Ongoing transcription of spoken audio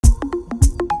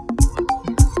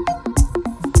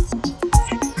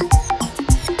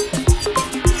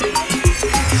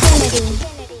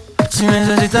Si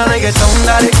necesitas reggaetón,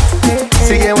 dale.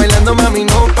 Sigue bailando, mami,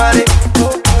 no pare.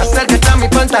 Acércate a mi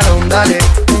pantalón, dale.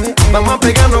 Vamos a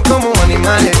pegarnos como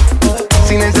animales.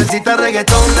 Si necesitas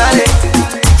reggaetón, dale.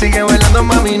 Sigue bailando,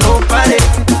 mami, no pare.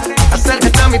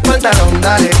 Acércate a mi pantalón,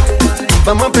 dale.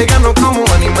 Vamos a pegarnos como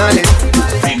animales.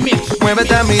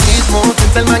 Muévete a mi ritmo,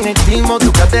 siente el magnetismo.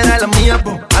 Tu cadera es la mía,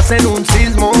 hacen un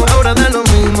sismo. Ahora da lo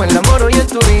mismo, el amor y el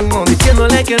turismo.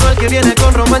 Diciéndole que no al que viene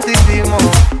con romanticismo.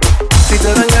 Si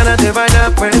te dan ganas de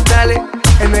bailar, pues dale.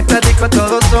 En nuestra disco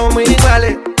todos somos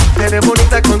iguales. Te ves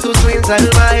bonita con tu swing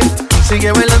salvaje.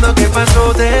 Sigue bailando, ¿qué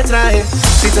pasó? Te traje.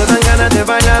 Si te dan ganas de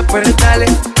bailar, pues dale.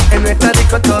 En nuestra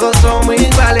disco todos somos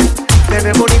iguales. Te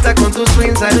ves bonita con tu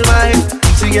swing salvaje.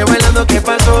 Sigue bailando, ¿qué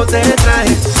pasó? Te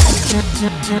traje.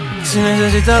 Si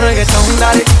necesitas reggaetón,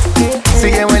 dale.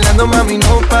 Sigue bailando, mami,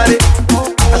 no pare.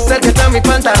 Acércate a mi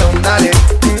pantalón, dale.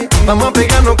 Vamos a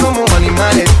pegarnos como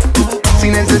animales. Si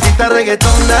necesitas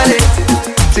reggaetón, dale.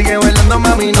 Sigue bailando,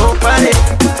 mami, no pare.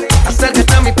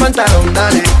 Acércate a mi pantalón,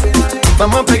 dale.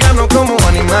 Vamos a pegarnos como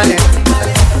animales.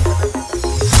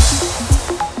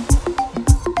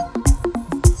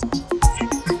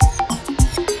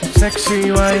 Sexy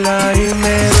baila y me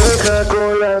deja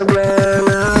con las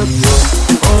ganas.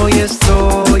 Hoy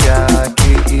estoy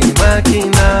aquí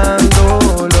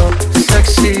imaginándolo.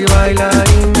 Sexy baila y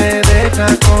me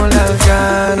deja con las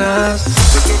ganas.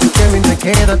 Qué bien te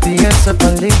queda a ti esa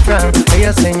palita.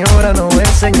 Ella señora no es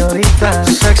señorita.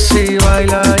 Sexy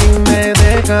baila y me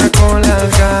deja con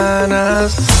las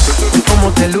ganas.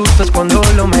 Cómo te luces cuando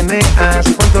lo meneas.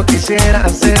 Cuánto quisiera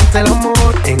hacerte el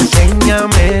amor.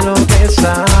 Enséñame lo que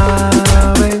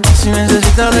sabes. Si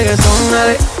necesitas reggaetón,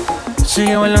 dale.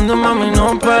 Sigue bailando, mami,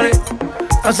 no pare.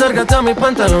 Acércate a mi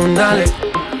pantalón, dale.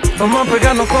 Vamos a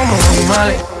pegarnos como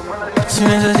animales. Si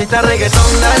necesitas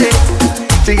reggaetón, dale.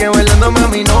 Sigue bailando,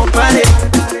 mami, no pare.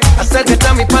 Acércate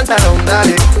a mi pantalón,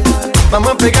 dale.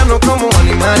 Vamos a pegarnos como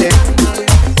animales.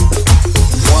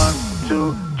 1,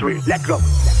 2, 3, let's go.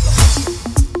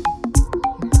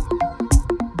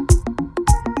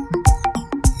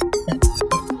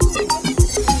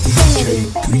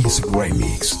 DJ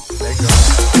RemiX.